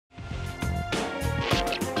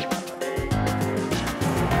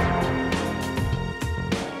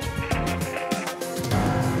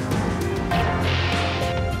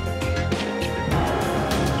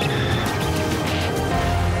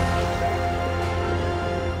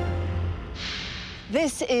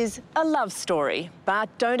This is a love story, but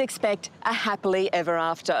don't expect a happily ever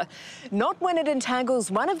after. Not when it entangles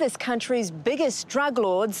one of this country's biggest drug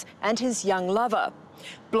lords and his young lover.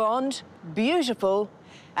 Blonde, beautiful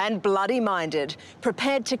and bloody-minded,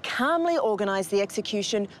 prepared to calmly organise the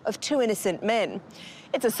execution of two innocent men.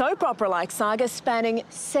 It's a soap opera-like saga spanning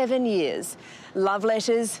 7 years. Love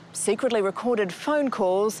letters, secretly recorded phone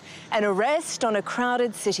calls, an arrest on a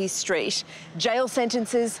crowded city street, jail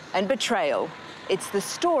sentences and betrayal. It's the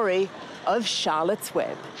story of Charlotte's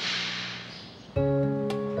Web.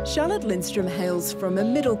 Charlotte Lindstrom hails from a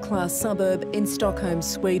middle-class suburb in Stockholm,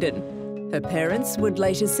 Sweden. Her parents would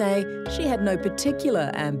later say she had no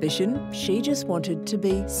particular ambition, she just wanted to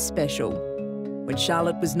be special. When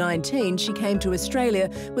Charlotte was 19, she came to Australia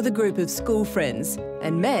with a group of school friends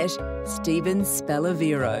and met Steven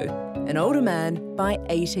Spaliviero, an older man by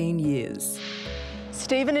 18 years.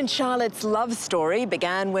 Steven and Charlotte's love story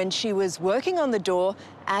began when she was working on the door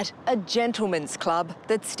at a gentleman's club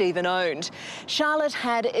that Steven owned. Charlotte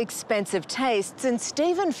had expensive tastes and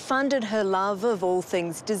Steven funded her love of all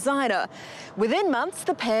things designer. Within months,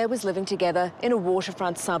 the pair was living together in a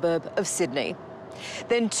waterfront suburb of Sydney.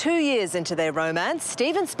 Then 2 years into their romance,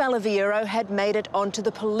 Steven Spaliviero had made it onto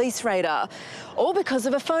the police radar, all because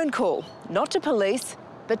of a phone call, not to police,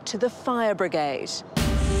 but to the fire brigade.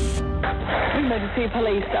 Emergency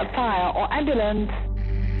police, fire or ambulance.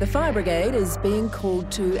 The fire brigade is being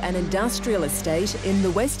called to an industrial estate in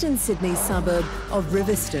the Western Sydney suburb of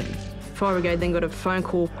Riverstone. Fire brigade then got a phone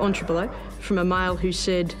call on 000 from a male who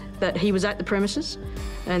said that he was at the premises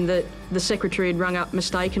and that the secretary had rung up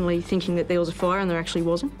mistakenly thinking that there was a fire and there actually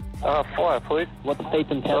wasn't. Fire, please. What the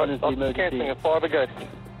people telling us the emergency? Cancelling a fire brigade.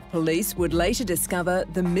 Police would later discover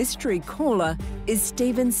the mystery caller is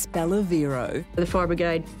Steven Spaliviero. The fire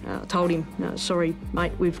brigade told him, "No, sorry,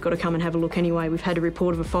 mate, we've got to come and have a look anyway. We've had a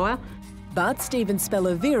report of a fire." But Steven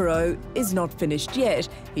Spaliviero is not finished yet.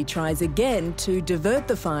 He tries again to divert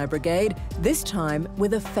the fire brigade, this time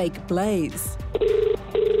with a fake blaze.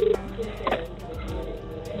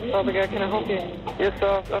 Fire brigade, can I help you? Yes,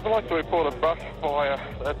 I'd like to report a brush fire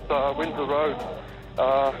at Windsor Road.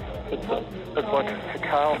 It's like a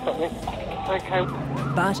car or something. Okay.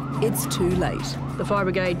 But it's too late. The fire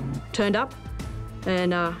brigade turned up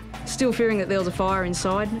and still fearing that there was a fire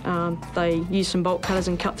inside, they used some bolt cutters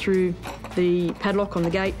and cut through the padlock on the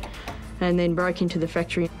gate and then broke into the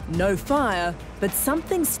factory. No fire, but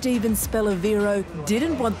something Steven Spaliviero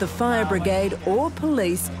didn't want the fire brigade or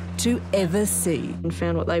police to ever see. And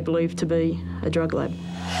found what they believed to be a drug lab.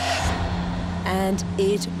 And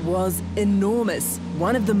it was enormous.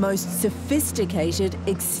 One of the most sophisticated,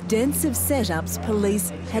 extensive setups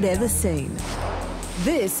police had ever seen.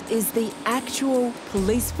 This is the actual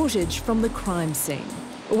police footage from the crime scene.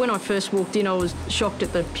 When I first walked in, I was shocked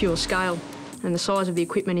at the pure scale and the size of the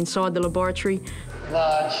equipment inside the laboratory.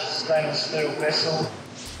 Large stainless steel vessel,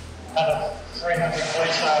 under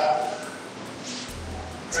 300-litre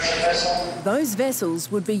pressure vessel. Those vessels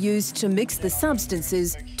would be used to mix the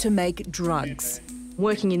substances to make drugs.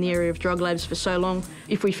 Working in the area of drug labs for so long,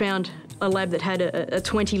 if we found a lab that had a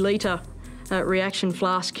 20-litre reaction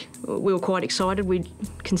flask, we were quite excited. We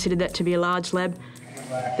considered that to be a large lab.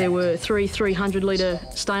 There were 3 300-litre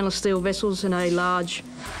stainless steel vessels and a large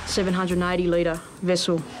 780-litre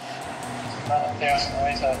vessel. Another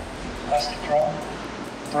 1,000-litre plastic drum,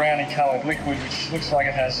 brownie coloured liquid which looks like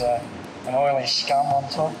it has an oily scum on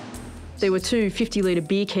top. There were 2 50-litre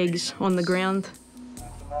beer kegs on the ground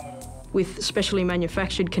with specially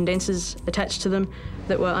manufactured condensers attached to them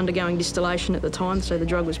that were undergoing distillation at the time, so the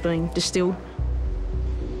drug was being distilled.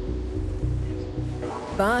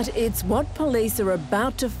 But it's what police are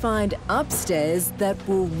about to find upstairs that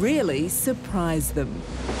will really surprise them.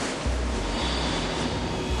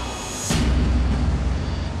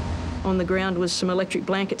 On the ground was some electric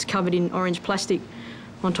blankets covered in orange plastic.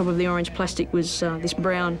 On top of the orange plastic was this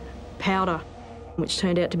brown powder, which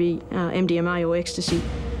turned out to be MDMA or ecstasy.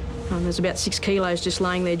 There's about 6 kilos just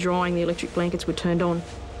laying there drying. The electric blankets were turned on.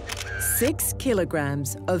 6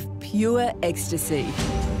 kilograms of pure ecstasy.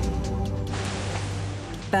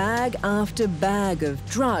 Bag after bag of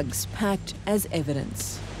drugs packed as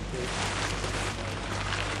evidence.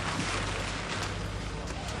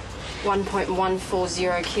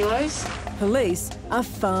 1.140 kilos. Police are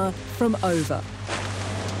far from over.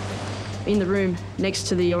 In the room next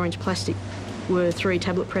to the orange plastic were 3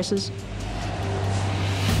 tablet presses.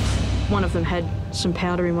 One of them had some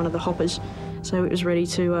powder in one of the hoppers, so it was ready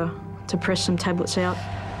to press some tablets out.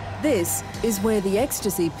 This is where the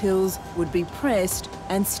ecstasy pills would be pressed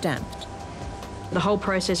and stamped. The whole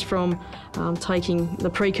process from taking the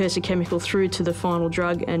precursor chemical through to the final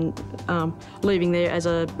drug and leaving there as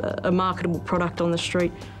a marketable product on the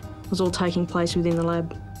street was all taking place within the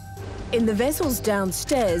lab. In the vessels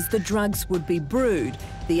downstairs, the drugs would be brewed.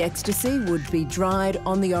 The ecstasy would be dried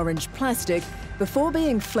on the orange plastic before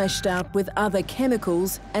being fleshed out with other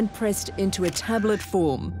chemicals and pressed into a tablet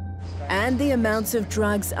form. And the amounts of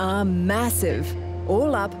drugs are massive.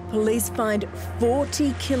 All up, police find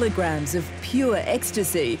 40 kilograms of pure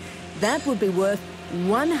ecstasy. That would be worth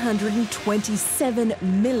 $127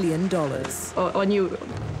 million. I knew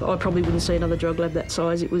I probably wouldn't see another drug lab that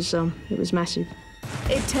size. It was massive.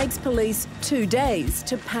 It takes police 2 days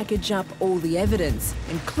to package up all the evidence,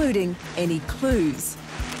 including any clues.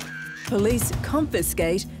 Police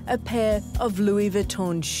confiscate a pair of Louis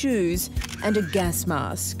Vuitton shoes and a gas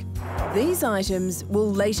mask. These items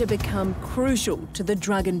will later become crucial to the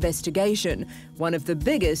drug investigation, one of the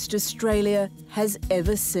biggest Australia has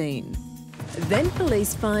ever seen. Then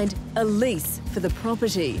police find a lease for the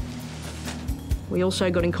property. We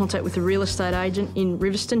also got in contact with a real estate agent in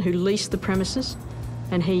Riverstone who leased the premises,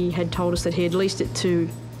 and he had told us that he had leased it to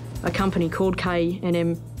a company called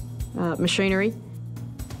K&M Machinery,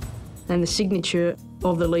 and the signature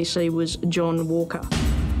of the leasee was John Walker.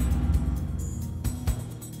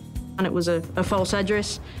 And it was a false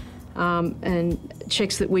address, and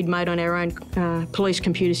checks that we'd made on our own police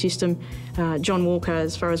computer system, John Walker,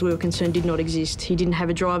 as far as we were concerned, did not exist. He didn't have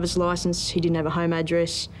a driver's licence, he didn't have a home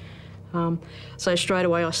address. So straight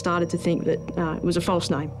away I started to think that it was a false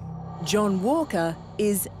name. John Walker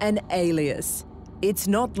is an alias. It's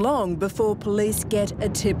not long before police get a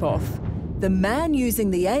tip-off. The man using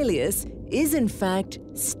the alias is in fact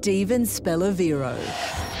Steven Spaliviero.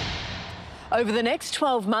 Over the next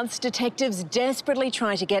 12 months, detectives desperately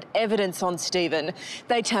try to get evidence on Steven.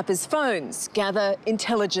 They tap his phones, gather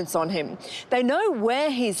intelligence on him. They know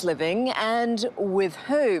where he's living and with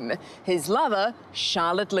whom. His lover,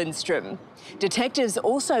 Charlotte Lindstrom. Detectives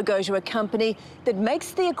also go to a company that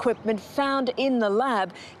makes the equipment found in the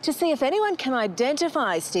lab to see if anyone can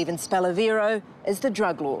identify Steven Spaliviero as the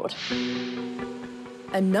drug lord.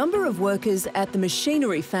 A number of workers at the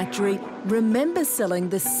machinery factory remember selling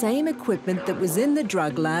the same equipment that was in the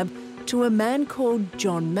drug lab to a man called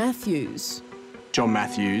John Matthews. John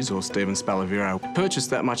Matthews, or Steven Spaliviero, purchased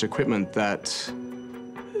that much equipment that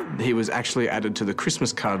he was actually added to the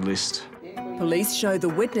Christmas card list. Police show the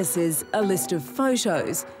witnesses a list of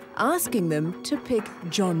photos, asking them to pick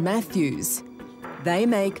John Matthews. They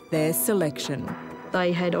make their selection.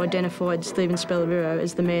 They had identified Steven Spaliviero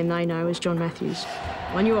as the man they know as John Matthews.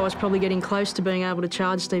 I knew I was probably getting close to being able to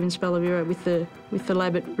charge Steven Spaliviero with the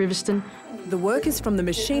lab at Riverstone. The workers from the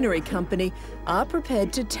machinery company are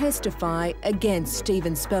prepared to testify against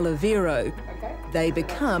Steven Spaliviero. They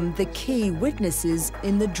become the key witnesses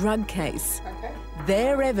in the drug case.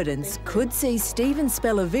 Their evidence could see Steven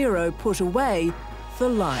Spaliviero put away for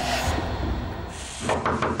life.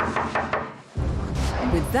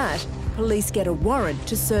 With that, police get a warrant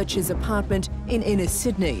to search his apartment in inner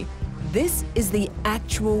Sydney. This is the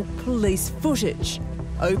actual police footage.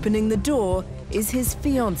 Opening the door is his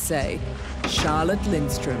fiancée, Charlotte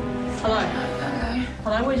Lindstrom. Hello. Hello.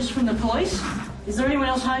 Hello, we're just from the police. Is there anyone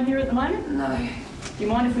else home here at the moment? No. Do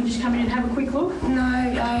you mind if we just come in and have a quick look? No,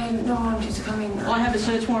 I don't want you to come in. I have a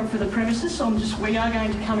search warrant for the premises. We are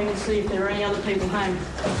going to come in and see if there are any other people home.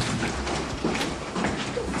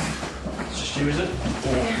 It's just you, is it?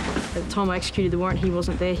 Yeah. At the time I executed the warrant, he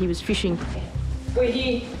wasn't there, he was fishing. We're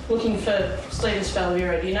here looking for Steven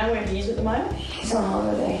Spaliviero. Do you know where he is at the moment? He's on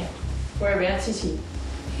holiday. Whereabouts is he?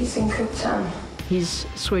 He's in Cooktown. His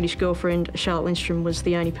Swedish girlfriend, Charlotte Lindstrom, was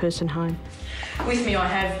the only person home. With me I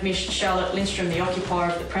have Miss Charlotte Lindstrom, the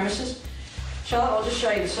occupier of the premises. Charlotte, I'll just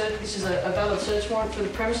show you the search. This is a valid search warrant for the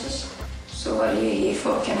premises. So what are you here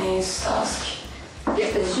for? Can I just ask?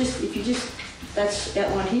 Yeah, that's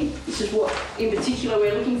outlined here. This is what in particular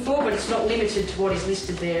we're looking for, but it's not limited to what is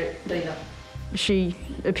listed there either. She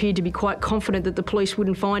appeared to be quite confident that the police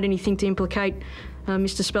wouldn't find anything to implicate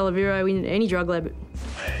Mr. Spaliviero in any drug lab.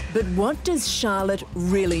 But what does Charlotte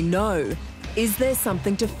really know? Is there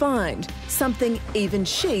something to find? Something even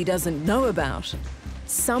she doesn't know about?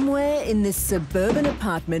 Somewhere in this suburban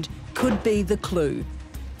apartment could be the clue.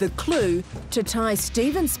 The clue to tie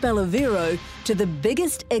Steven Spaliviero to the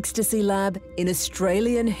biggest ecstasy lab in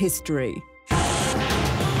Australian history.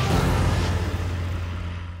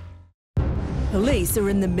 Police are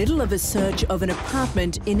in the middle of a search of an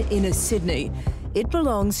apartment in inner Sydney. It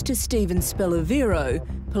belongs to Steven Spaliviero.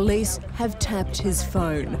 Police have tapped his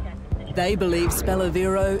phone. They believe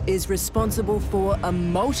Spaliviero is responsible for a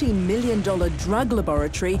multi-million-dollar drug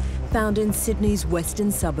laboratory found in Sydney's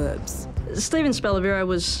western suburbs. Steven Spaliviero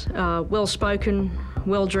was well-spoken,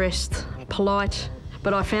 well-dressed, polite,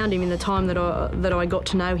 but I found him in the time that I got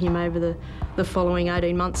to know him over the following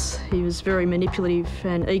 18 months. He was very manipulative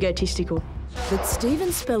and egotistical. But Steven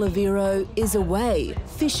Spaliviero is away,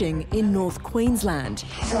 fishing in North Queensland.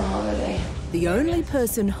 He's on holiday. The only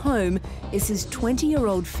person home is his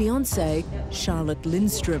 20-year-old fiancée, Charlotte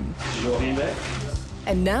Lindstrom.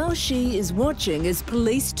 And now she is watching as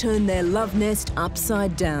police turn their love nest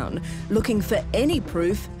upside down, looking for any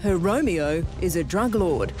proof her Romeo is a drug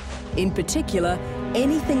lord. In particular,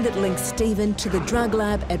 anything that links Steven to the drug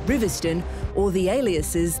lab at Riverstone or the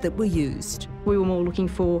aliases that were used. We were more looking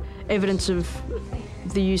for evidence of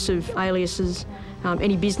the use of aliases,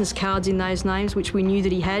 any business cards in those names, which we knew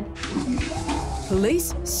that he had.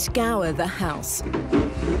 Police scour the house.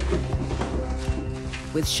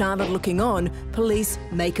 With Charlotte looking on, police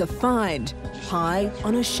make a find, high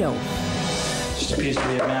on a shelf. Just appears to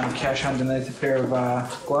be a amount of cash underneath a pair of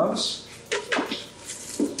gloves.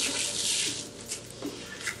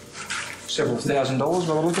 Several $1,000s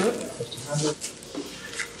by the look of it.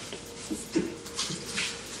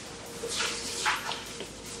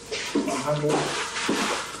 1,500.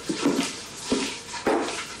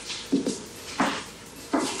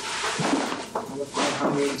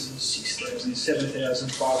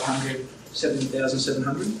 $7,500,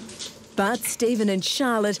 $70,700. But Steven and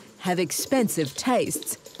Charlotte have expensive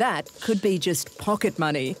tastes. That could be just pocket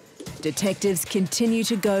money. Detectives continue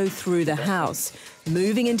to go through the house,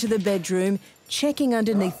 moving into the bedroom, checking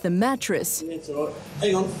underneath the mattress. That's all right.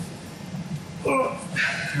 Hang on. Oh.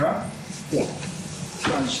 You right? Yeah.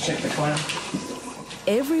 Try and just check the corner.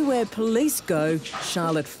 Everywhere police go,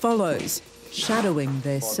 Charlotte follows, shadowing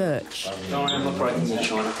their search. No, I'm not breaking the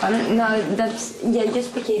China. I don't know, yeah,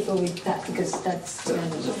 just be careful with that because that's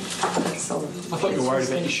all. I thought you were worried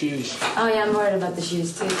about your shoes. Oh yeah, I'm worried about the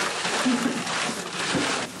shoes too.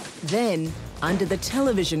 Then, under the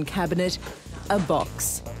television cabinet, a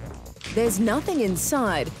box. There's nothing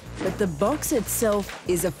inside, but the box itself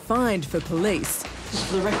is a find for police. Just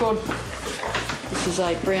for the record, this is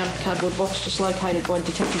a brown cardboard box just located by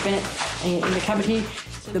Detective Bennett in the cupboard here.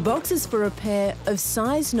 The box is for a pair of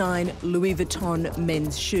size 9 Louis Vuitton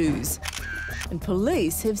men's shoes. And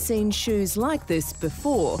police have seen shoes like this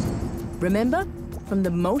before. Remember? From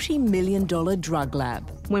the multi-million-dollar drug lab.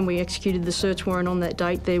 When we executed the search warrant on that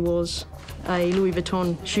date, there was a Louis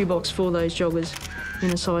Vuitton shoebox for those joggers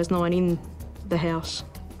in a size 9 in the house.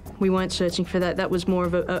 We weren't searching for that. That was more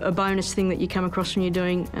of a bonus thing that you come across when you're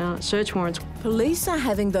doing search warrants. Police are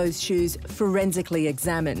having those shoes forensically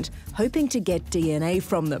examined, hoping to get DNA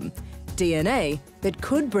from them. DNA that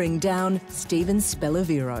could bring down Steven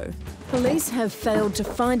Spaliviero. Police have failed to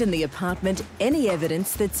find in the apartment any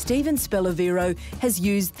evidence that Steven Spaliviero has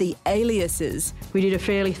used the aliases. We did a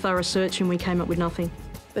fairly thorough search and we came up with nothing.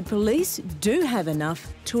 But police do have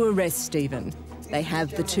enough to arrest Steven. They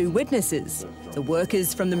have the 2 witnesses, the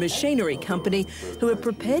workers from the machinery company who are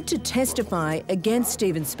prepared to testify against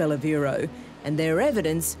Steven Spaliviero, and their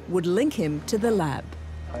evidence would link him to the lab.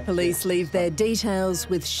 Police leave their details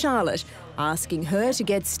with Charlotte, asking her to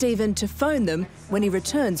get Steven to phone them when he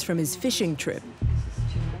returns from his fishing trip.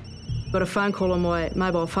 Got a phone call on my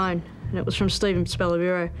mobile phone, and it was from Steven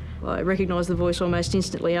Spaliviero. I recognised the voice almost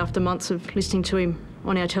instantly after months of listening to him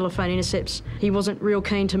on our telephone intercepts. He wasn't real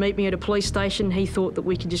keen to meet me at a police station. He thought that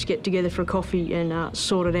we could just get together for a coffee and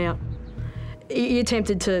sort it out. He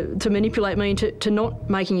attempted to manipulate me into not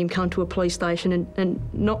making him come to a police station and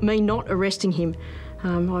not arresting him.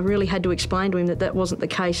 I really had to explain to him that that wasn't the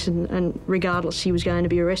case and regardless, he was going to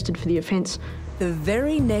be arrested for the offence. The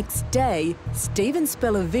very next day, Steven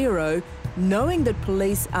Spaliviero, knowing that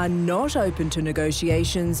police are not open to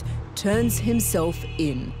negotiations, turns himself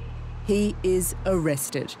in. He is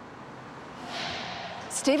arrested.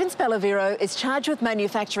 Steven Spaliviero is charged with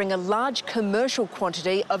manufacturing a large commercial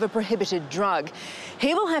quantity of a prohibited drug.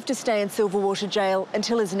 He will have to stay in Silverwater Jail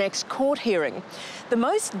until his next court hearing. The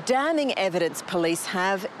most damning evidence police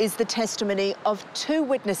have is the testimony of 2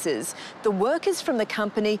 witnesses, the workers from the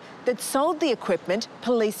company that sold the equipment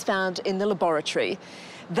police found in the laboratory.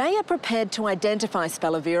 They are prepared to identify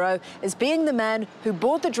Spaliviero as being the man who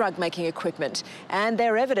bought the drug-making equipment, and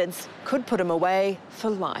their evidence could put him away for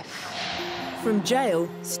life. From jail,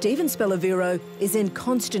 Steven Spaliviero is in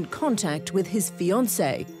constant contact with his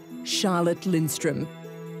fiancée, Charlotte Lindstrom.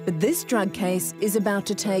 But this drug case is about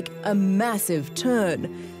to take a massive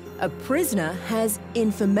turn. A prisoner has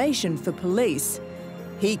information for police.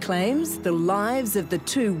 He claims the lives of the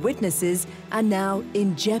 2 witnesses are now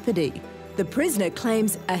in jeopardy. The prisoner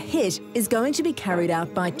claims a hit is going to be carried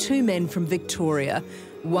out by 2 men from Victoria,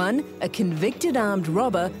 One, a convicted armed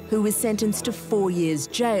robber who was sentenced to 4 years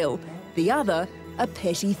jail. The other, a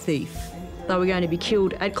petty thief. They were going to be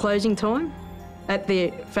killed at closing time at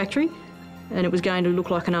their factory, and it was going to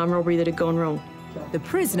look like an armed robbery that had gone wrong. The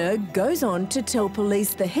prisoner goes on to tell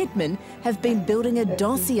police the hitmen have been building a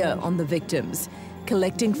dossier on the victims,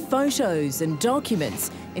 collecting photos and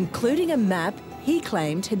documents, including a map he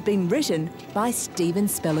claimed had been written by Steven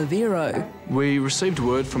Spaliviero. We received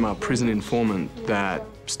word from our prison informant that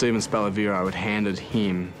Steven Spaliviero had handed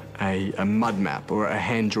him a mud map, or a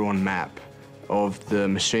hand-drawn map, of the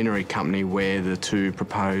machinery company where the two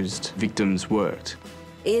proposed victims worked.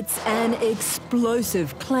 It's an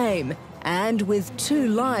explosive claim, and with 2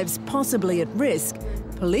 lives possibly at risk,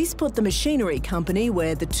 police put the machinery company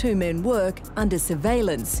where the 2 men work under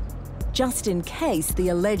surveillance, just in case the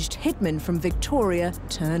alleged hitmen from Victoria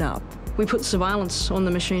turn up. We put surveillance on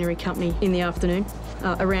the machinery company in the afternoon,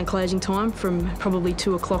 around closing time, from probably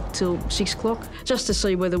 2 o'clock till 6 o'clock, just to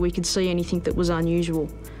see whether we could see anything that was unusual.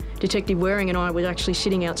 Detective Waring and I were actually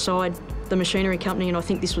sitting outside the machinery company, and I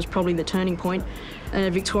think this was probably the turning point, and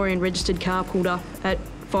a Victorian registered car pulled up at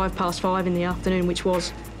 5:05 in the afternoon, which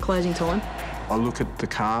was closing time. I look at the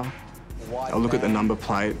car, I look at the number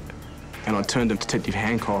plate, and I turned to Detective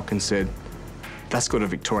Hancock and said, "That's got a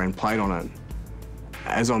Victorian plate on it."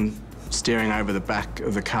 As I'm staring over the back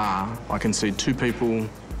of the car, I can see 2 people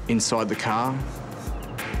inside the car.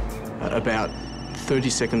 About 30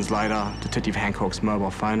 seconds later, Detective Hancock's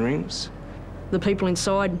mobile phone rings. The people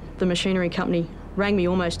inside the machinery company rang me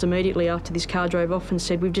almost immediately after this car drove off and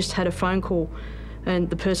said, "We've just had a phone call," and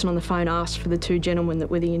the person on the phone asked for the 2 gentlemen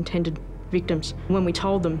that were the intended victims. When we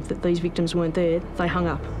told them that these victims weren't there, they hung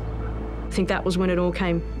up. I think that was when it all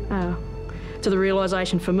came to the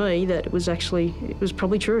realisation for me that it was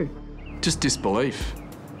probably true. Just disbelief.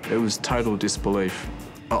 It was total disbelief.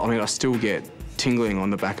 I mean, I still get tingling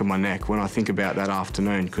on the back of my neck when I think about that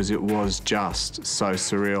afternoon, because it was just so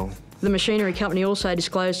surreal. The machinery company also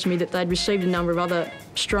disclosed to me that they'd received a number of other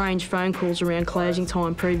strange phone calls around closing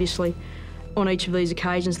time previously. On each of these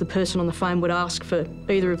occasions, the person on the phone would ask for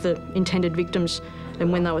either of the intended victims,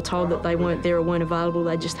 and when they were told that they weren't there or weren't available,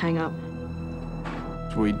 they'd just hang up.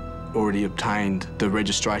 We'd already obtained the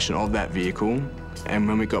registration of that vehicle, and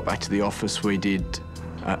when we got back to the office, we did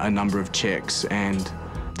a number of checks, and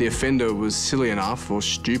the offender was silly enough or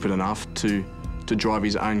stupid enough to drive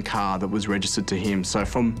his own car that was registered to him. So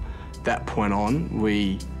from that point on,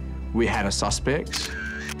 we had a suspect.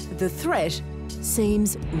 The threat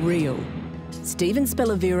seems real. Steven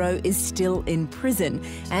Spaliviero is still in prison,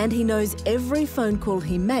 and he knows every phone call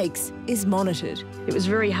he makes is monitored. It was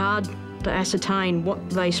very hard to ascertain what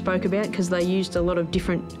they spoke about because they used a lot of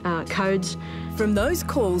different codes. From those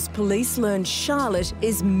calls, police learned Charlotte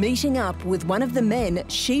is meeting up with one of the men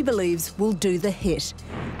she believes will do the hit,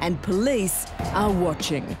 and police are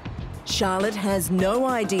watching. Charlotte has no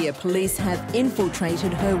idea police have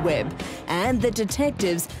infiltrated her web, and the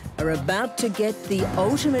detectives are about to get the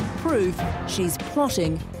ultimate proof she's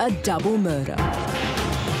plotting a double murder.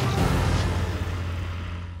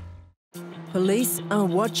 Police are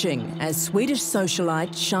watching as Swedish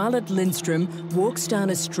socialite Charlotte Lindstrom walks down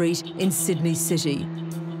a street in Sydney City.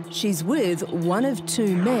 She's with one of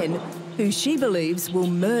 2 men who she believes will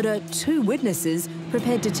murder 2 witnesses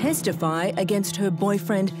prepared to testify against her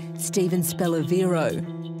boyfriend, Steven Spaliviero.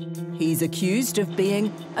 He's accused of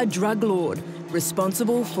being a drug lord,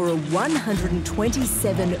 responsible for a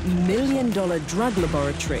 $127 million drug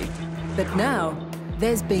laboratory. But now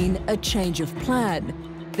there's been a change of plan.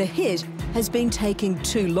 The hit has been taking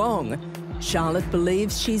too long. Charlotte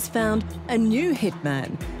believes she's found a new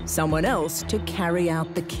hitman, someone else to carry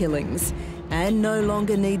out the killings, and no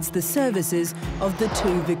longer needs the services of the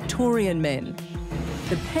 2 Victorian men.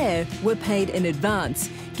 The pair were paid in advance,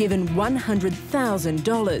 given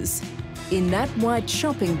 $100,000. In that white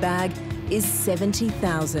shopping bag is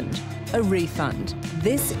 $70,000, a refund.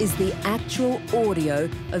 This is the actual audio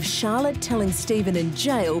of Charlotte telling Steven in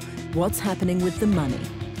jail what's happening with the money.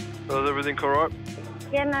 Is everything all right?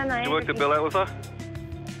 Yeah, no. Did you work the bill out with her?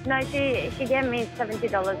 No, she gave me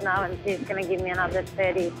 $70 now, and she's going to give me another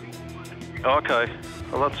 $30. Oh, okay.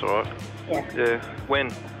 Well, that's all right. Yeah. Yeah. When?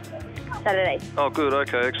 Saturday. Oh, good.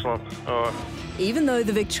 Okay, excellent. All right. Even though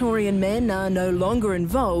the Victorian men are no longer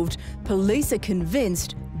involved, police are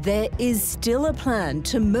convinced there is still a plan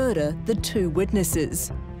to murder the 2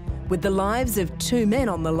 witnesses. With the lives of 2 men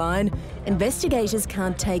on the line, investigators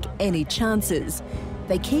can't take any chances.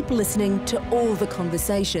 They keep listening to all the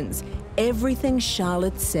conversations, everything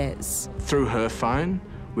Charlotte says. Through her phone,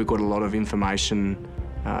 we got a lot of information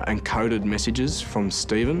and coded messages from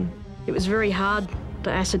Steven. It was very hard to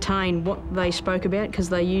ascertain what they spoke about because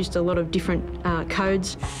they used a lot of different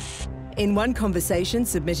codes. In one conversation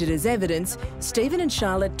submitted as evidence, Steven and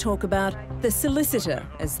Charlotte talk about the solicitor,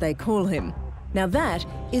 as they call him. Now that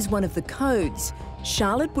is one of the codes.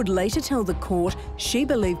 Charlotte would later tell the court she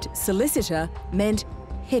believed solicitor meant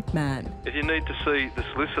hitman. If you need to see the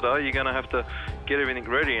solicitor, you're going to have to get everything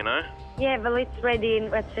ready, you know? Yeah, well, it's ready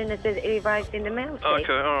as soon as it arrives in the mail.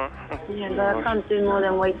 Okay, all right. Yeah, but I can't do more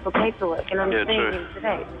than wait for paperwork, and I'm seeing him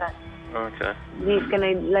today. So okay. He's going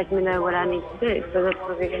to let me know what I need to do, so that's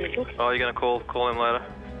what we're going to do. Oh, you're going to call him later?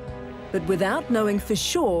 But without knowing for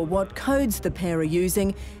sure what codes the pair are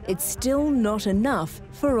using, it's still not enough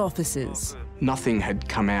for officers. Nothing had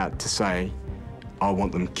come out to say, I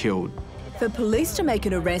want them killed. For police to make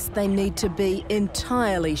an arrest, they need to be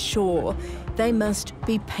entirely sure. They must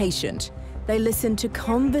be patient. They listen to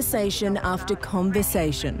conversation after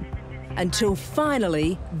conversation, until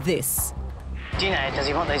finally this. Do you know, does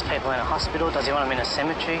he want these people in a hospital? Does he want them in a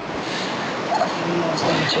cemetery?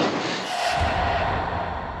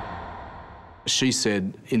 She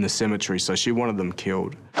said in the cemetery, so she wanted them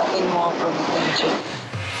killed.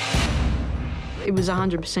 It was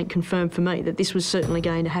 100% confirmed for me that this was certainly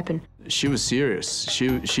going to happen. She was serious.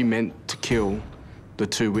 She meant to kill the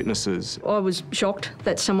two witnesses. I was shocked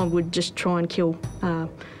that someone would just try and kill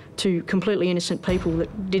two completely innocent people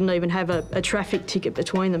that didn't even have a traffic ticket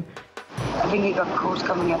between them. I think you got calls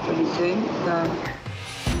coming up pretty soon, so...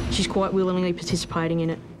 She's quite willingly participating in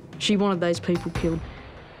it. She wanted those people killed.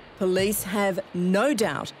 Police have no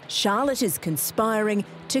doubt Charlotte is conspiring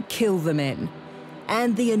to kill the men.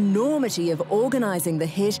 And the enormity of organising the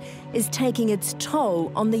hit is taking its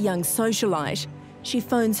toll on the young socialite. She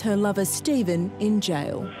phones her lover Steven in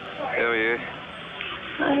jail. How are you?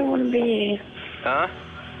 I don't want to be here. Huh?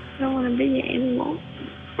 I don't want to be here anymore.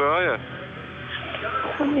 Where are you?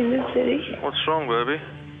 I'm in the city. What's wrong, baby?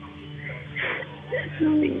 I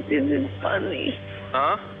don't think this is funny.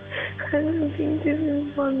 Huh? I don't think this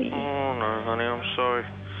is funny. Oh, no, honey, I'm sorry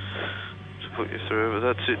to put you through,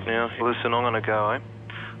 but that's it now. Listen, I'm going to go, eh?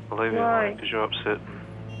 I'll leave you alone because you're upset.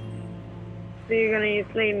 So you're going to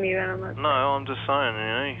just leave me when I'm upset? No, I'm just saying, you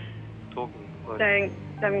know, talking like...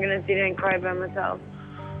 So I'm going to sit here and cry by myself?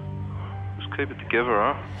 Just keep it together,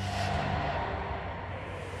 huh?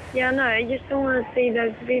 Yeah, no, I just don't want to see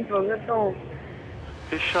those people, that's all.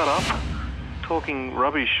 Just shut up. Talking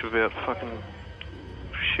rubbish about fucking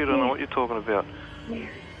shit, I don't know what you're talking about. Yeah.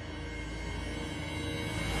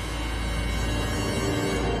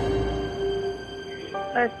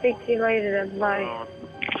 I'll speak to you later then, bye.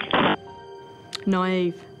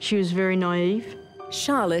 Naive. She was very naive.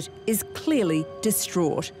 Charlotte is clearly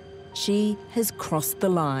distraught. She has crossed the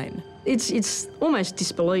line. It's almost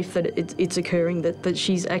disbelief that it's occurring, that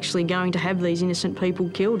she's actually going to have these innocent people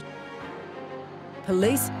killed.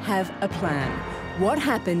 Police have a plan. What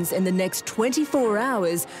happens in the next 24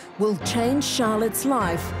 hours will change Charlotte's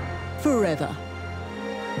life forever.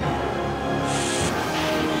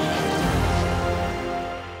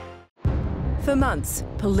 For months,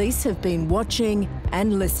 police have been watching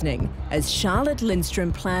and listening as Charlotte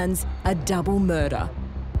Lindstrom plans a double murder.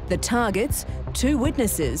 The targets, two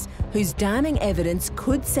witnesses whose damning evidence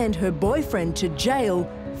could send her boyfriend to jail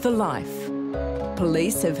for life.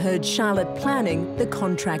 Police have heard Charlotte planning the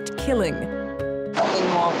contract killing.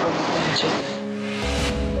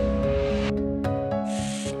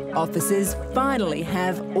 Officers finally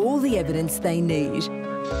have all the evidence they need.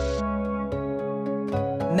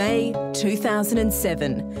 May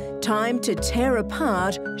 2007, time to tear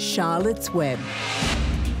apart Charlotte's web.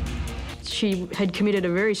 She had committed a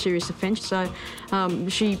very serious offence, so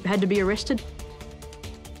she had to be arrested.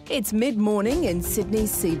 It's mid-morning in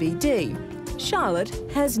Sydney's CBD. Charlotte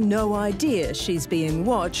has no idea she's being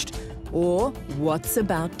watched or what's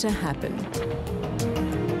about to happen.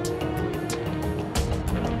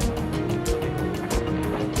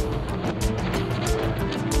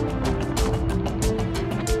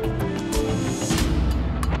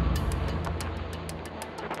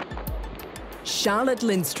 Charlotte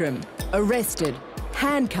Lindstrom, arrested,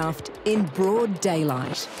 handcuffed in broad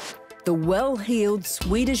daylight. The well-heeled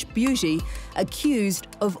Swedish beauty accused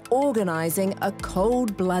of organising a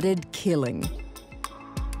cold-blooded killing.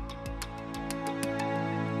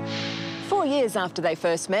 4 years after they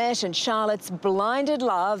first met, and Charlotte's blinded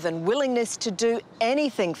love and willingness to do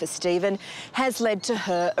anything for Steven has led to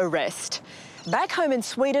her arrest. Back home in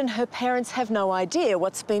Sweden, her parents have no idea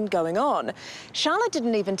what's been going on. Charlotte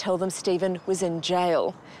didn't even tell them Steven was in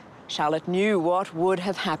jail. Charlotte knew what would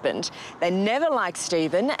have happened. They never liked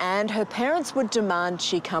Steven, and her parents would demand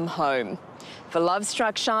she come home. For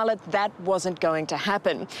love-struck Charlotte, that wasn't going to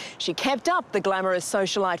happen. She kept up the glamorous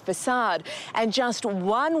socialite facade, and just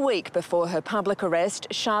 1 week before her public arrest,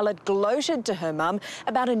 Charlotte gloated to her mum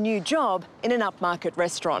about a new job in an upmarket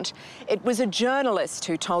restaurant. It was a journalist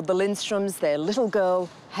who told the Lindstroms their little girl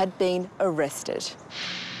had been arrested.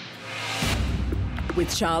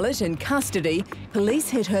 With Charlotte in custody, police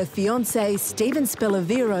hit her fiancé Steven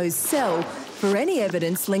Spaliviero's cell for any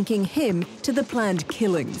evidence linking him to the planned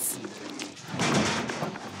killings.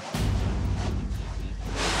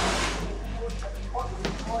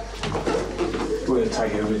 We're going to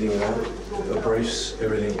take everything out, the briefs,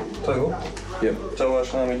 everything. Take all? Yep. So I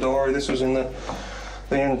showed me diary. This was in the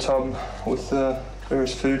end tub with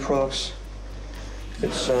various food products.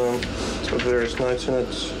 It's got various notes in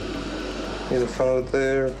it. Near the front of it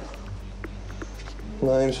there,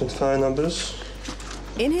 names and phone numbers.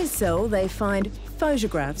 In his cell, they find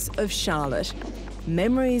photographs of Charlotte,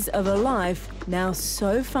 memories of a life now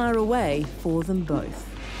so far away for them both.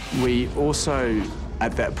 We also,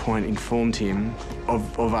 at that point, informed him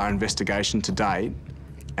of our investigation to date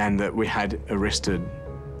and that we had arrested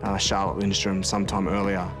Charlotte Lindstrom sometime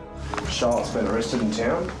earlier. Charlotte's been arrested in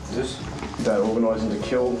town. They're organising to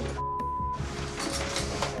kill.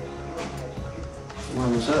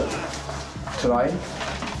 When was that? Today.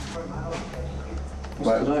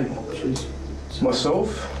 What's today? Jeez. Myself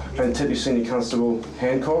and Detective Senior Constable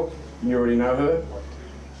Hancock, you already know her.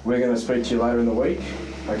 We're going to speak to you later in the week,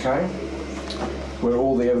 okay? Where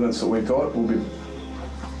all the evidence that we've got will be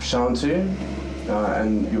shown to you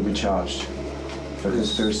and you'll be charged for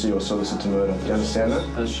conspiracy or solicit to murder. Do you understand that?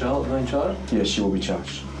 Has Charlotte been charged? Yes, she will be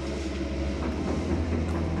charged.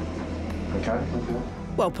 Okay?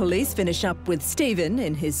 While police finish up with Steven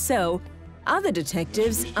in his cell, other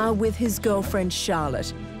detectives are with his girlfriend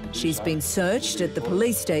Charlotte. She's been searched at the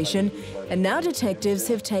police station, and now detectives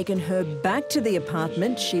have taken her back to the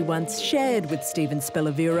apartment she once shared with Steven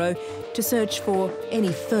Spaliviero to search for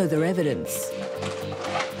any further evidence.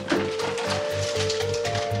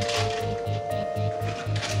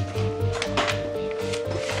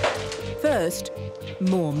 First,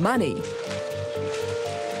 more money.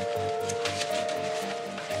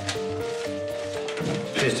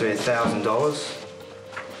 Appears to be $1,000.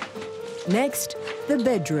 Next, the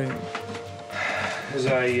bedroom. There's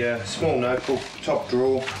a small notebook, top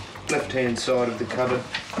drawer, left-hand side of the cupboard.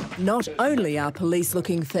 Not only are police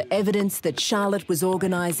looking for evidence that Charlotte was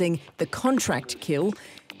organising the contract kill,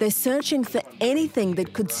 they're searching for anything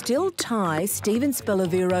that could still tie Steven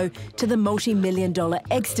Spaliviero to the multi-million-dollar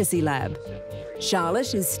ecstasy lab.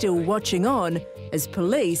 Charlotte is still watching on as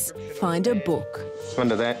police find a book.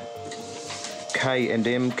 Under that,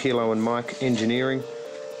 K&M, Kilo and Mike Engineering.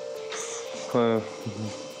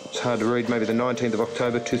 It's hard to read, maybe the 19th of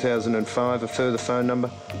October 2005, a further phone number.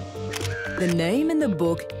 The name in the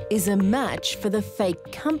book is a match for the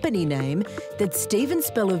fake company name that Steven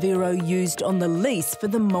Spaliviero used on the lease for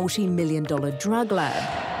the multi-million-dollar drug lab.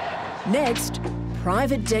 Next,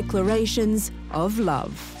 private declarations of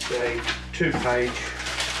love. A 2-page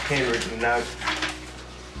handwritten note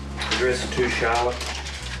addressed to Charlotte.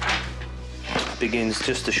 Begins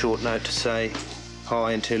just a short note to say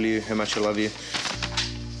hi and tell you how much I love you.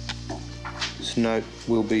 This note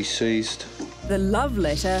will be seized. The love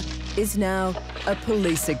letter is now a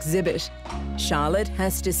police exhibit. Charlotte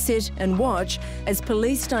has to sit and watch as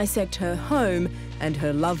police dissect her home and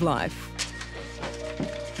her love life.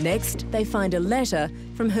 Next, they find a letter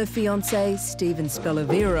from her fiancé, Steven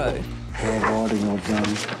Spaliviero. Writing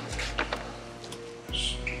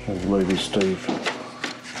of Lady Steve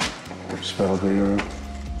Spaliviero.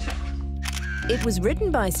 It was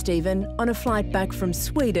written by Steven on a flight back from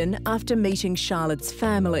Sweden after meeting Charlotte's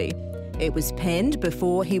family. It was penned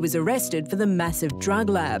before he was arrested for the massive drug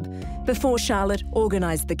lab, before Charlotte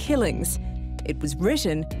organised the killings. It was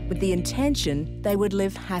written with the intention they would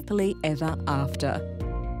live happily ever after.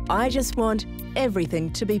 I just want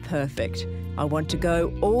everything to be perfect. I want to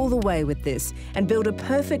go all the way with this and build a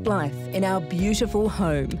perfect life in our beautiful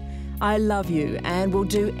home. I love you and will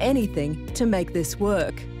do anything to make this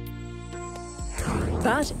work.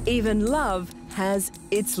 But even love has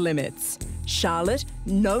its limits. Charlotte,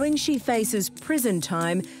 knowing she faces prison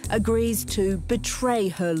time, agrees to betray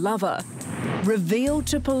her lover. Reveal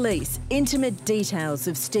to police intimate details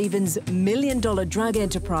of Steven's million-dollar drug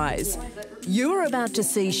enterprise. You're about to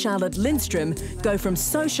see Charlotte Lindstrom go from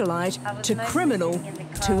socialite to criminal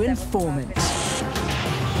to informant.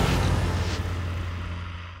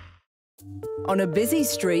 On a busy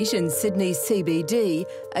street in Sydney's CBD,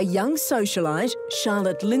 a young socialite,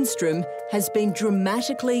 Charlotte Lindstrom, has been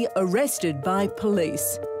dramatically arrested by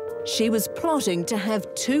police. she was plotting to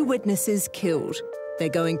have 2 witnesses killed. They're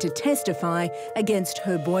going to testify against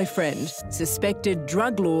her boyfriend, suspected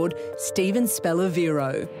drug lord Steven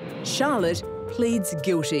Spaliviero. Charlotte pleads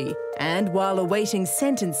guilty and, while awaiting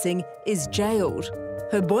sentencing, is jailed.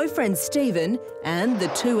 Her boyfriend Steven and the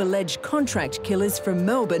 2 alleged contract killers from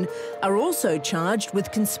Melbourne are also charged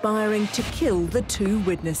with conspiring to kill the 2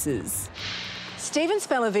 witnesses. Steven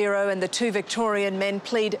Spaliviero and the 2 Victorian men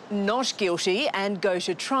plead not guilty and go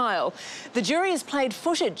to trial. The jury has played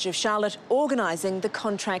footage of Charlotte organising the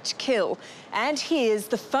contract kill and hears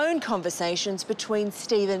the phone conversations between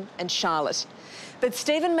Steven and Charlotte. But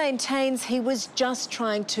Steven maintains he was just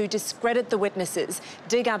trying to discredit the witnesses,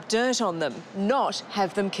 dig up dirt on them, not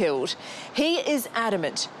have them killed. He is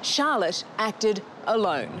adamant Charlotte acted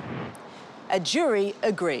alone. A jury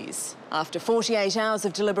agrees. After 48 hours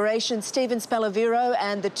of deliberation, Steven Spaliviero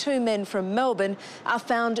and the 2 men from Melbourne are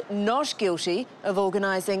found not guilty of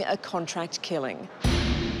organising a contract killing.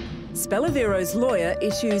 Spaliviero's lawyer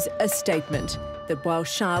issues a statement that while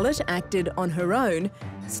Charlotte acted on her own,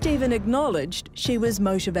 Steven acknowledged she was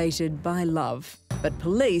motivated by love. But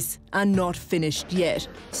police are not finished yet.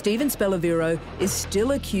 Steven Spaliviero is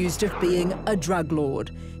still accused of being a drug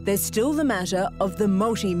lord. There's still the matter of the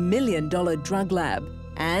multi-million-dollar drug lab,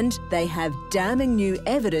 and they have damning new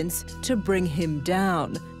evidence to bring him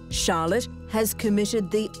down. Charlotte has committed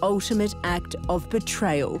the ultimate act of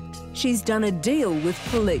betrayal. She's done a deal with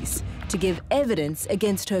police to give evidence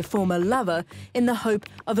against her former lover in the hope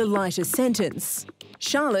of a lighter sentence.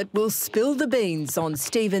 Charlotte will spill the beans on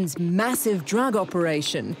Steven's massive drug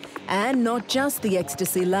operation and not just the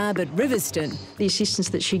ecstasy lab at Riverston. The assistance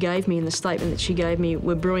that she gave me and the statement that she gave me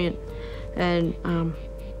were brilliant and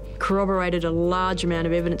corroborated a large amount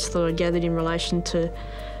of evidence that I gathered in relation to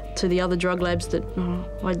the other drug labs that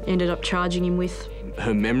I ended up charging him with.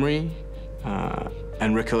 Her memory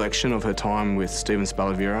and recollection of her time with Steven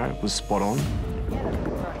Spaliviero was spot on.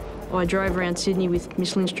 I drove around Sydney with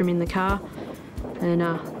Miss Lindstrom in the car and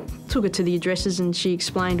took her to the addresses, and she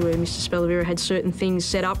explained where Mr Spaliviero had certain things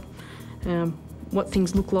set up, what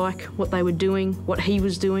things looked like, what they were doing, what he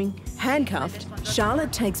was doing. Handcuffed,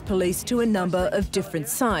 Charlotte takes police to a number of different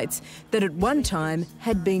sites that at one time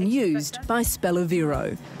had been used by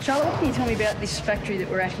Spaliviero. Charlotte, what can you tell me about this factory that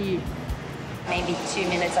we're at here? Maybe 2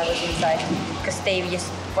 minutes I was inside because Steve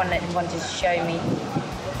just wanted to show me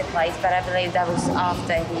the place, but I believe that was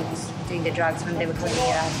after he was doing the drugs when they were cleaning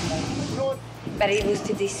it out. But it was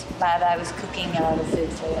to this lab I was cooking a lot of food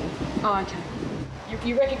for them. Oh, OK.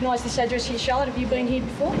 You recognise this address here, Charlotte? Have you been here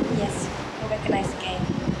before? Yes, I recognise the game.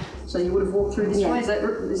 So you would have walked through this way,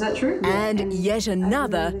 is that true? And yet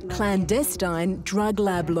another clandestine drug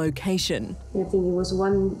lab location. I think it was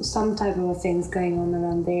some type of things going on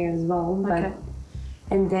around there as well. But,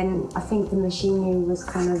 and then I think the machinery was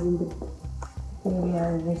kind of in the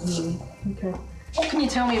area over here. Okay. What can you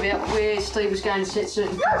tell me about where Steve was going to set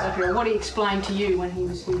certain things up here, or what he explained to you when he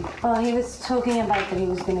was here? Well, he was talking about that he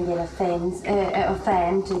was going to get a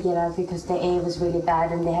fan to get out because the air was really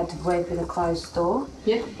bad and they had to work with a closed door.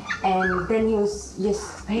 Yeah. And then he was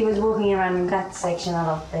walking around in that section a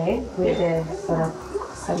lot there with the sort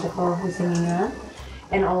of Santa Claus singing around,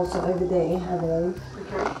 and also over there, I believe.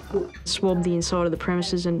 Swabbed the inside of the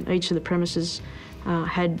premises, and each of the premises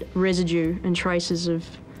had residue and traces of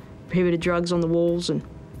prohibited drugs on the walls and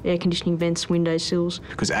air conditioning vents, window sills.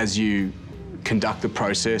 Because as you conduct the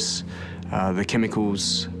process, the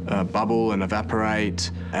chemicals bubble and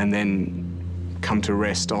evaporate and then come to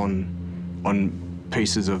rest on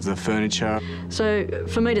pieces of the furniture. So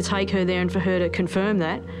for me to take her there and for her to confirm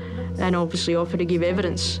that, and obviously offer to give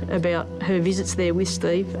evidence about her visits there with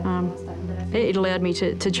Steve, it allowed me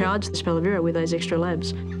to charge Spaliviero with those extra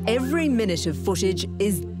labs. Every minute of footage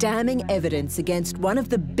is damning evidence against one of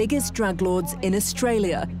the biggest drug lords in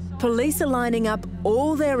Australia. Police are lining up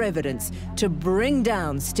all their evidence to bring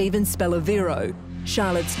down Steven Spaliviero.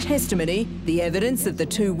 Charlotte's testimony, the evidence of the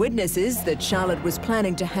 2 witnesses that Charlotte was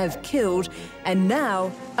planning to have killed, and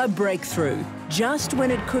now a breakthrough, just when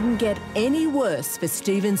it couldn't get any worse for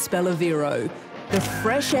Steven Spaliviero. The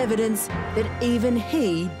fresh evidence that even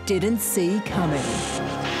he didn't see coming.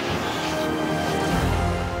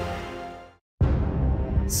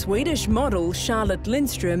 Swedish model Charlotte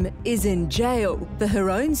Lindstrom is in jail. For her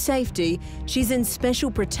own safety, she's in special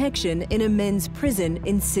protection in a men's prison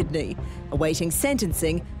in Sydney, awaiting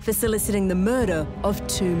sentencing for soliciting the murder of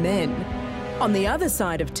 2 men. On the other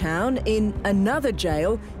side of town, in another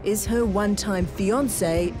jail, is her one-time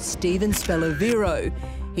fiancé, Steven Spaliviero.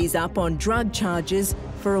 He's up on drug charges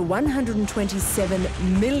for a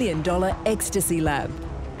 $127 million ecstasy lab.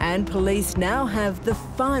 And police now have the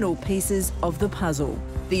final pieces of the puzzle.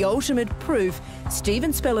 The ultimate proof,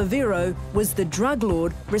 Steven Spaliviero was the drug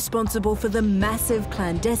lord responsible for the massive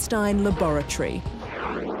clandestine laboratory.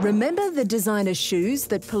 Remember the designer shoes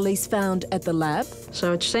that police found at the lab?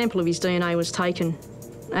 So a sample of his DNA was taken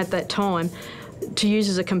at that time to use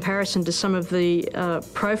as a comparison to some of the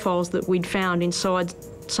profiles that we'd found inside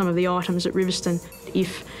some of the items at Riverston.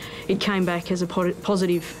 If it came back as a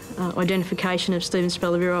positive identification of Steven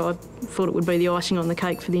Spaliviero, I thought it would be the icing on the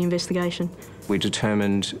cake for the investigation. We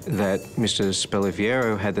determined that Mr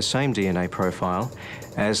Spaliviero had the same DNA profile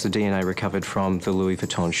as the DNA recovered from the Louis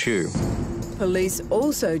Vuitton shoe. Police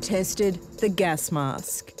also tested the gas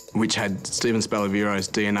mask, which had Steven Spaliviero's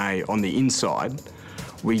DNA on the inside.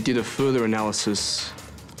 We did a further analysis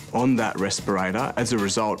on that respirator as a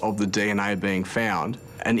result of the DNA being found,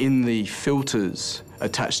 and in the filters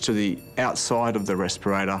attached to the outside of the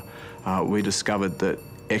respirator, we discovered that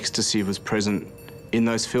ecstasy was present in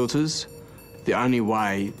those filters. The only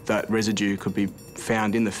way that residue could be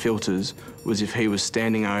found in the filters was if he was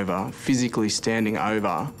standing over, physically standing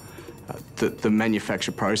over the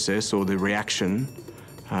manufacture process or the reaction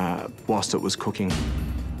whilst it was cooking.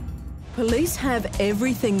 Police have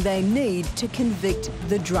everything they need to convict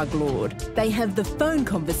the drug lord. They have the phone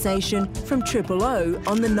conversation from 000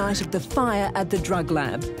 on the night of the fire at the drug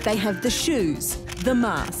lab. They have the shoes, the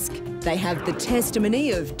mask. They have the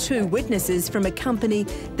testimony of 2 witnesses from a company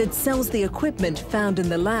that sells the equipment found in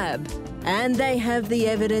the lab. And they have the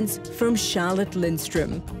evidence from Charlotte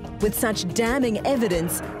Lindstrom. With such damning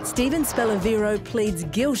evidence, Steven Spaliviero pleads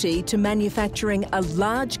guilty to manufacturing a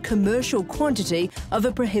large commercial quantity of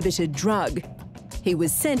a prohibited drug. He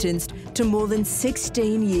was sentenced to more than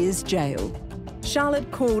 16 years jail. Charlotte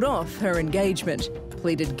called off her engagement,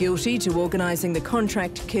 pleaded guilty to organising the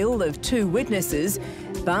contract kill of 2 witnesses,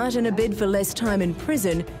 but in a bid for less time in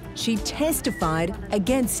prison, she testified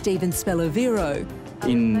against Steven Spaliviero.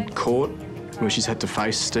 In court, where she's had to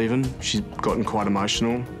face Steven, she's gotten quite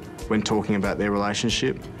emotional when talking about their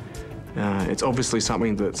relationship. It's obviously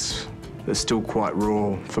something that's still quite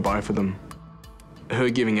raw for both of them. Her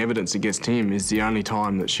giving evidence against him is the only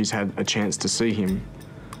time that she's had a chance to see him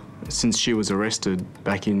since she was arrested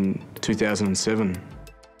back in 2007.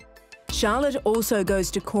 Charlotte also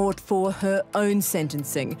goes to court for her own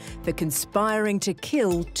sentencing for conspiring to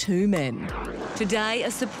kill 2 men. Today,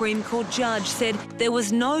 a Supreme Court judge said there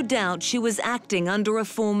was no doubt she was acting under a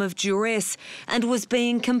form of duress and was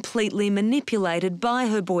being completely manipulated by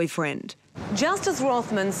her boyfriend. Justice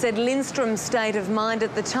Rothman said Lindstrom's state of mind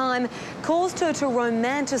at the time caused her to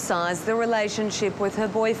romanticise the relationship with her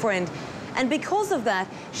boyfriend. And because of that,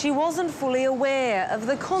 she wasn't fully aware of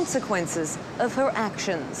the consequences of her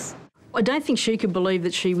actions. I don't think she could believe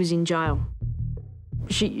that she was in jail.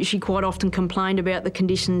 She quite often complained about the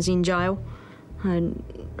conditions in jail, and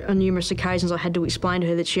on numerous occasions I had to explain to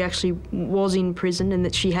her that she actually was in prison and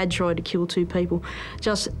that she had tried to kill 2 people,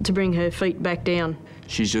 just to bring her feet back down.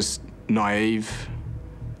 She's just naive,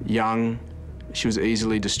 young. She was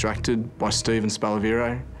easily distracted by Steven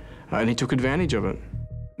Spaliviero, and he took advantage of it.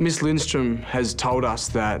 Miss Lindstrom has told us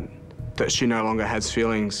that she no longer has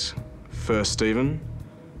feelings for Steven,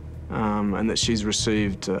 and that she's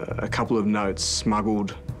received a couple of notes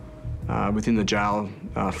smuggled within the jail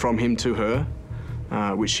from him to her,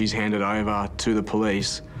 which she's handed over to the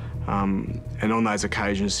police. And on those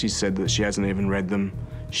occasions, she said that she hasn't even read them.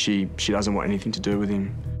 She doesn't want anything to do with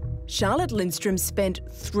him. Charlotte Lindstrom spent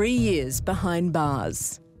 3 years behind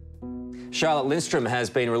bars. Charlotte Lindstrom has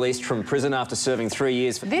been released from prison after serving 3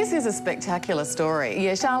 years. This is a spectacular story.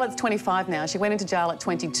 Yeah, Charlotte's 25 now. She went into jail at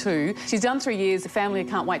 22. She's done 3 years. The family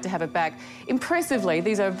can't wait to have her back. Impressively,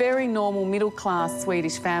 these are a very normal middle-class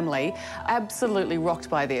Swedish family, absolutely rocked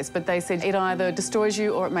by this. But they said it either destroys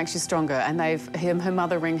you or it makes you stronger. And her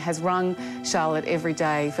mother has rung Charlotte every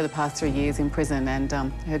day for the past 3 years in prison and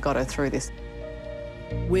got her through this.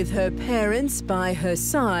 With her parents by her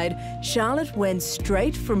side, Charlotte went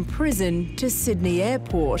straight from prison to Sydney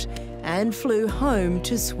Airport and flew home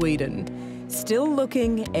to Sweden, still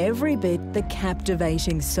looking every bit the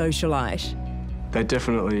captivating socialite. They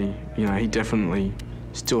definitely, he definitely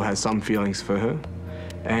still has some feelings for her.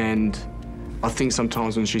 And I think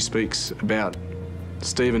sometimes when she speaks about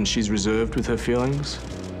Steven, she's reserved with her feelings.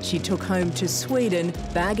 She took home to Sweden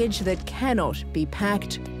baggage that cannot be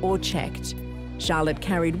packed or checked. Charlotte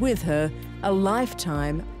carried with her a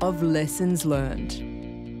lifetime of lessons learned.